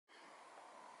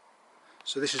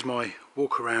So this is my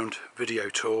walk around video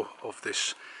tour of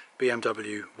this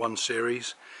BMW 1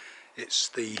 Series. It's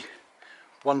the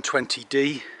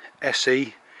 120D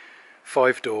SE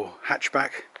 5-door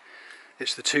hatchback.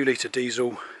 It's the 2-litre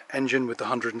diesel engine with the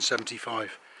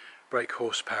 175 brake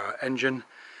horsepower engine,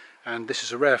 and this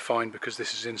is a rare find because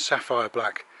this is in sapphire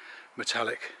black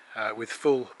metallic with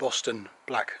full Boston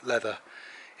black leather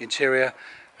interior,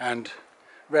 and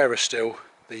rarer still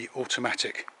the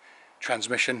automatic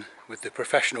transmission with the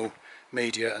professional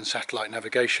media and satellite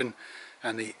navigation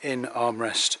and the in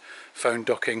armrest phone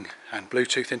docking and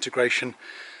Bluetooth integration,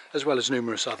 as well as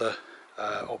numerous other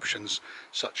options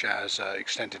such as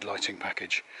extended lighting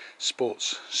package,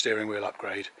 sports steering wheel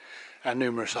upgrade, and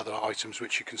numerous other items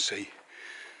which you can see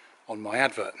on my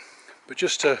advert. But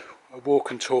just a walk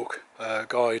and talk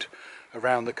guide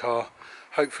around the car.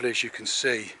 Hopefully, as you can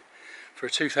see, for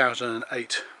a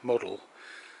 2008 model,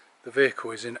 the vehicle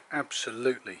is in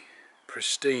absolutely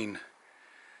pristine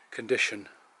condition.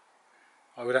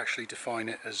 I would actually define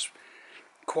it as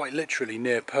quite literally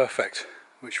near perfect,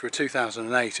 which for a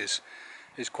 2008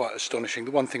 is quite astonishing.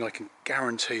 The one thing I can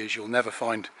guarantee is you'll never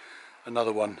find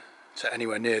another one to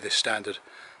anywhere near this standard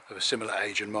of a similar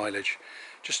age and mileage.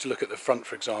 Just to look at the front,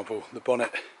 for example, the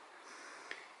bonnet,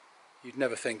 you'd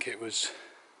never think it was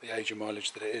the age and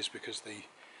mileage that it is, because the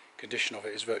condition of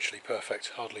it is virtually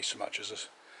perfect, hardly so much as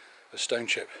a stone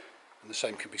chip. And the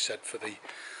same can be said for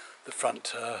the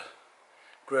front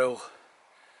grille,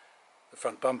 the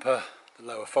front bumper, the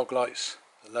lower fog lights,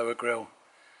 the lower grille,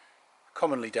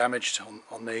 commonly damaged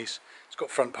on these. It's got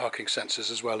front parking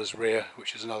sensors as well as rear,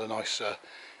 which is another nice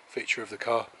feature of the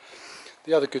car.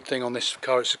 The other good thing on this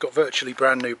car is it's got virtually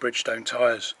brand new Bridgestone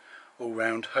tyres all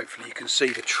round. Hopefully you can see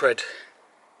the tread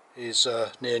is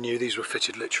near new. These were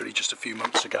fitted literally just a few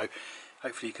months ago.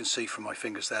 Hopefully you can see from my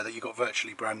fingers there that you've got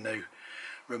virtually brand new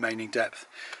remaining depth.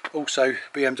 Also,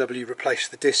 BMW replaced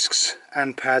the discs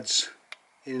and pads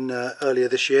in earlier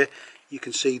this year. You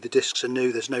can see the discs are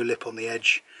new, there's no lip on the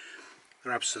edge.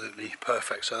 They're absolutely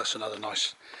perfect, so that's another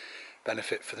nice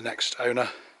benefit for the next owner.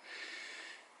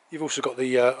 You've also got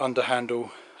the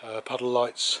under-handle puddle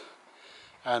lights,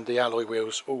 and the alloy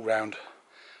wheels all round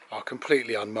are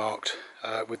completely unmarked,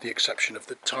 with the exception of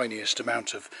the tiniest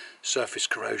amount of surface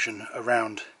corrosion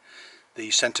around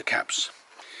the centre caps,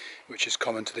 which is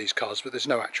common to these cars, but there's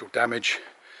no actual damage,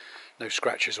 no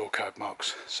scratches or curb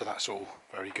marks, so that's all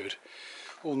very good.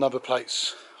 All number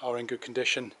plates are in good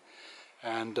condition,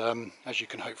 and as you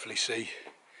can hopefully see,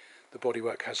 the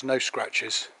bodywork has no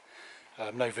scratches,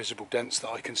 no visible dents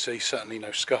that I can see, certainly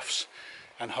no scuffs,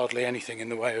 and hardly anything in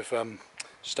the way of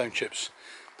stone chips.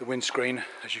 The windscreen,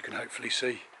 as you can hopefully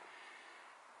see,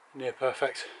 near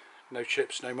perfect, no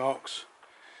chips, no marks,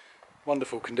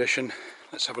 wonderful condition.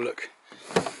 Let's have a look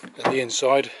at the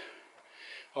inside.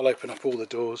 I'll open up all the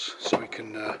doors so we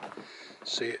can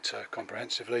see it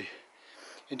comprehensively.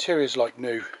 Interior's like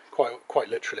new, quite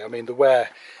literally. I mean, the wear,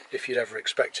 if you'd ever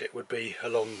expect it, would be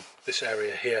along this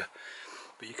area here,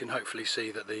 but you can hopefully see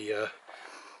that the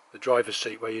driver's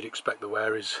seat, where you'd expect the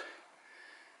wear, is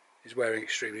wearing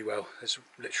extremely well. There's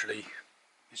literally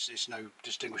it's no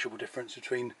distinguishable difference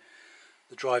between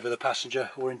the driver, the passenger,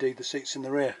 or indeed the seats in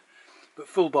the rear. But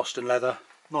full Boston leather,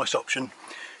 nice option.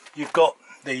 You've got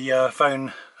the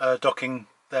phone docking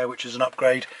there, which is an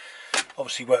upgrade.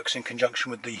 Obviously works in conjunction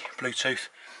with the Bluetooth.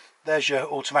 There's your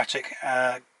automatic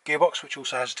gearbox, which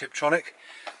also has Tiptronic.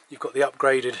 You've got the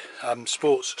upgraded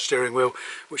sports steering wheel,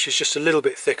 which is just a little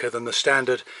bit thicker than the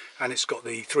standard, and it's got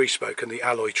the 3-spoke and the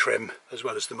alloy trim, as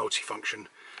well as the multifunction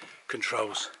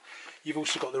controls. You've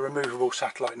also got the removable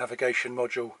satellite navigation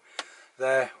module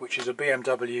there, which is a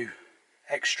BMW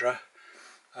Extra,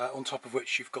 on top of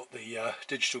which you've got the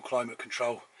digital climate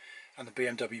control and the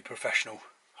BMW Professional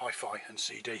Hi-Fi and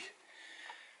CD,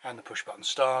 and the push-button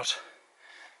start,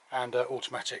 and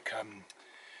automatic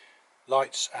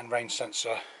lights and rain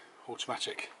sensor,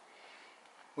 automatic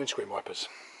windscreen wipers,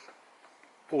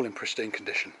 all in pristine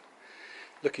condition.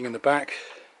 Looking in the back,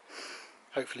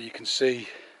 hopefully you can see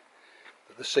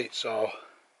that the seats are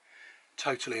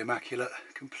totally immaculate,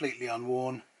 completely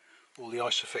unworn. All the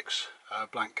Isofix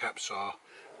blank caps are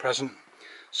present,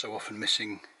 so often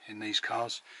missing in these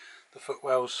cars. The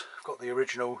footwells have got the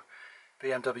original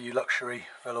BMW luxury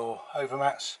velour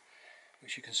overmats,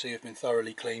 which you can see have been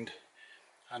thoroughly cleaned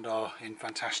and are in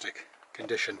fantastic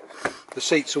condition. The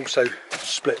seats also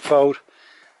split fold,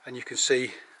 and you can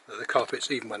see that the carpets,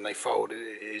 even when they fold,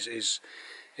 is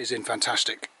in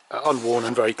fantastic, unworn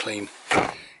and very clean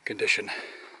condition.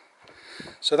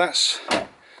 So that's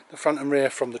the front and rear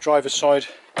from the driver's side.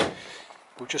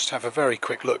 We'll just have a very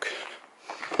quick look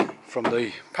from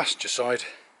the passenger side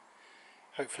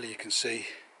hopefully you can see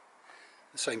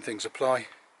the same things apply.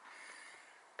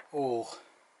 All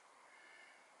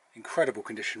incredible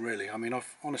condition really. I mean,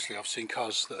 honestly I've seen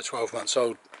cars that are 12 months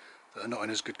old that are not in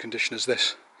as good condition as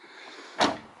this.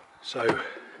 So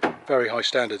very high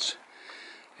standards.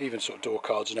 Even sort of door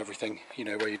cards and everything, you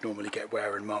know, where you'd normally get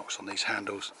wear and marks on these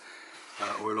handles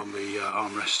or along the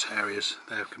armrest areas,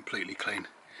 they're completely clean.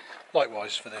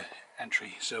 Likewise for the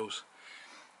entry sills,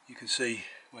 you can see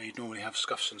where you'd normally have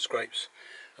scuffs and scrapes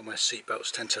and where seat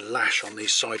belts tend to lash on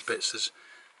these side bits. There's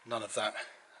none of that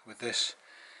with this.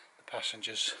 The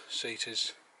passenger's seat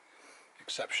is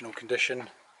exceptional condition.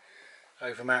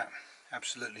 Overmat,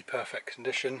 absolutely perfect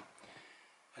condition,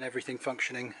 and everything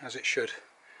functioning as it should.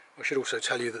 I should also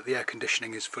tell you that the air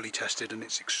conditioning is fully tested and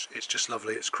it's just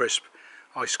lovely. It's crisp,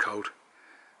 ice cold,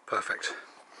 perfect.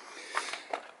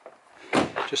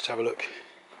 Just have a look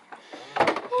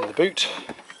in the boot.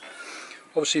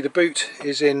 Obviously the boot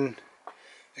is in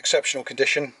exceptional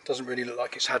condition, doesn't really look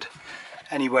like it's had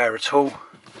any wear at all.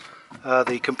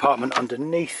 The compartment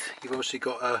underneath, you've obviously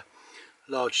got a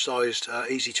large sized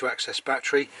easy to access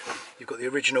battery. You've got the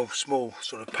original small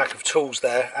sort of pack of tools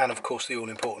there, and of course the all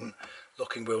important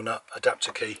locking wheel nut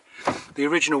adapter key. The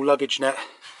original luggage net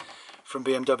from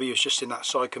BMW is just in that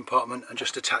side compartment and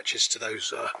just attaches to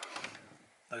those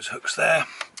hooks there.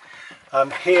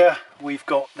 Here we've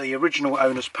got the original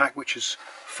owner's pack, which is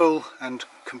full and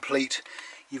complete.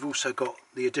 You've also got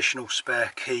the additional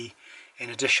spare key in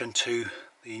addition to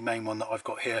the main one that I've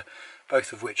got here,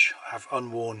 both of which have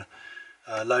unworn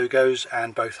logos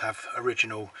and both have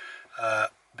original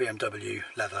BMW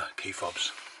leather key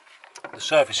fobs. The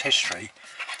service history,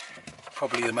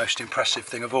 probably the most impressive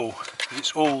thing of all.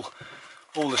 It's all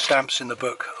the stamps in the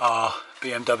book are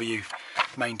BMW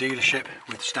main dealership,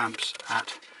 with stamps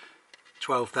at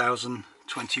 12,000,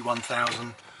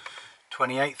 21,000,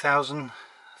 28,000,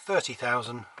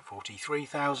 30,000,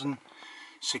 43,000,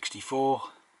 64,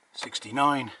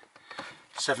 69,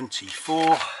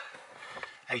 74,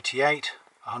 88,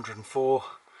 104,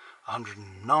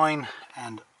 109,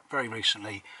 and very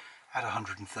recently at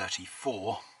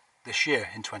 134 this year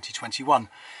in 2021,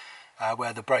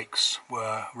 where the brakes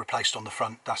were replaced on the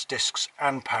front, that's discs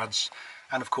and pads,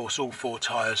 and of course all 4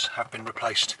 tyres have been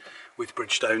replaced with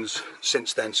Bridgestones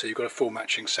since then. So you've got a full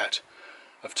matching set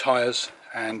of tyres,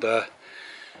 and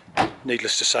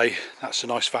needless to say, that's a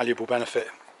nice valuable benefit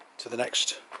to the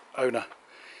next owner.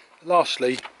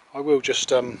 Lastly, I will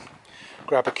just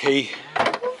grab a key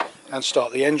and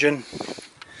start the engine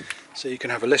so you can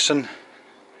have a listen.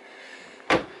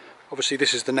 Obviously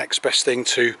this is the next best thing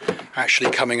to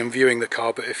actually coming and viewing the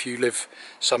car, but if you live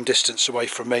some distance away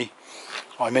from me,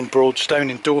 I'm in Broadstone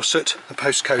in Dorset. The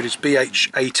postcode is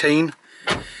YH08.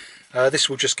 This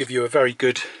will just give you a very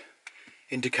good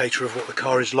indicator of what the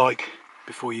car is like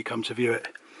before you come to view it.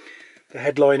 The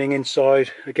headlining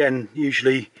inside, again,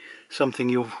 usually something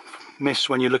you'll miss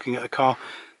when you're looking at a car.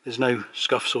 There's no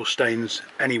scuffs or stains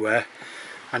anywhere,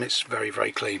 and it's very,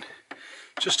 very clean.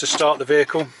 Just to start the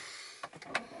vehicle,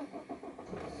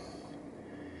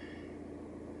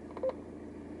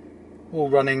 all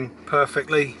running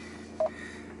perfectly.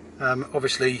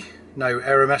 Obviously no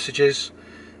error messages.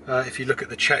 If you look at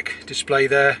the check display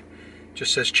there, it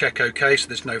just says check OK, so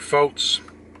there's no faults.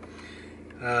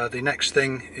 The next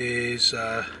thing is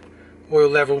oil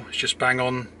level. It's just bang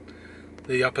on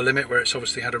the upper limit where it's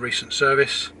obviously had a recent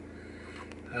service.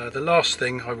 The last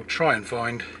thing I will try and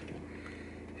find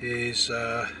is,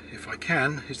 if I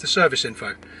can, is the service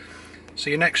info. So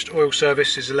your next oil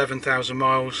service is 11,000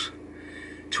 miles,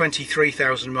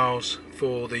 23,000 miles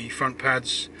for the front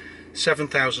pads,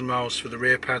 7,000 miles for the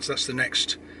rear pads. That's the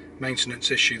next maintenance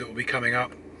issue that will be coming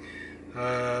up.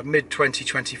 Mid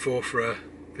 2024 for a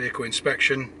vehicle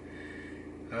inspection,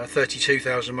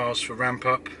 32,000 miles for ramp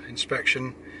up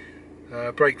inspection,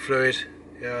 brake fluid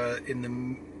in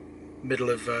the middle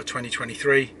of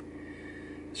 2023.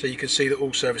 So you can see that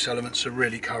all service elements are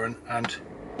really current and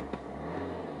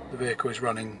the vehicle is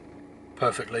running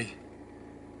perfectly,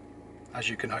 as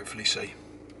you can hopefully see.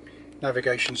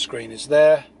 Navigation screen is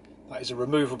there. That is a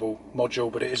removable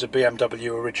module, but it is a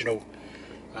BMW original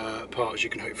part, as you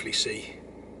can hopefully see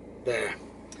there.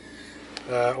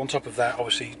 On top of that,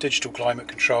 obviously digital climate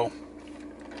control,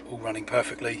 all running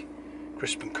perfectly,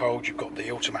 crisp and cold. You've got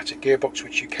the automatic gearbox,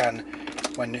 which you can,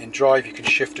 when in drive, you can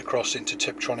shift across into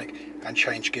Tiptronic and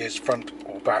change gears front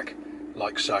or back,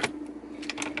 like so.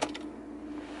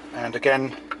 And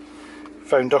again,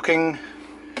 phone docking,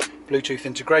 Bluetooth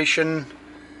integration,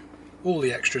 all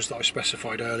the extras that I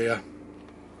specified earlier,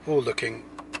 all looking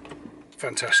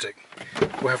fantastic.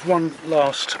 We'll have one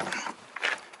last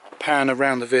pan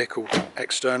around the vehicle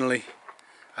externally,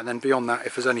 And then beyond that,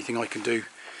 if there's anything I can do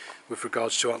with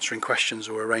regards to answering questions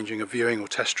or arranging a viewing or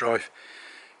test drive,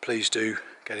 please do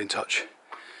get in touch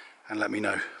and let me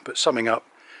know. But summing up,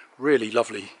 really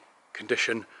lovely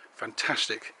condition,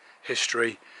 fantastic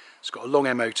history. It's got a long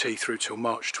MOT through till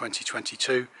March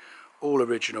 2022, all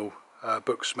original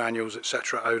books, manuals,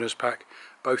 etc. Owner's pack,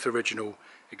 both original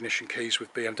ignition keys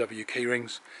with BMW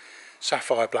keyrings.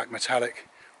 Sapphire Black metallic,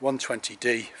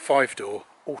 120D, 5-door,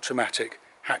 automatic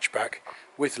hatchback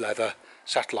with leather,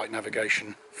 satellite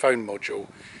navigation, phone module,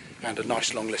 and a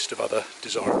nice long list of other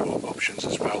desirable options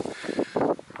as well.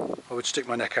 I would stick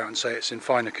my neck out and say it's in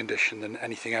finer condition than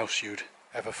anything else you'd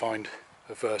ever find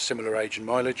of a similar age and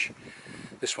mileage.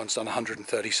 This one's done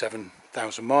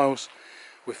 137,000 miles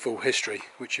with full history,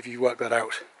 which if you work that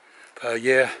out per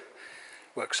year,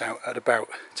 works out at about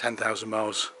 10,000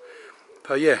 miles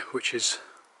per year, which is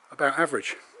about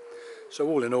average. So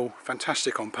all in all,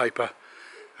 fantastic on paper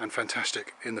and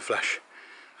fantastic in the flesh,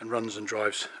 and runs and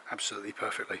drives absolutely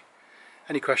perfectly.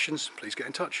 Any questions, please get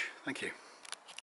in touch. Thank you.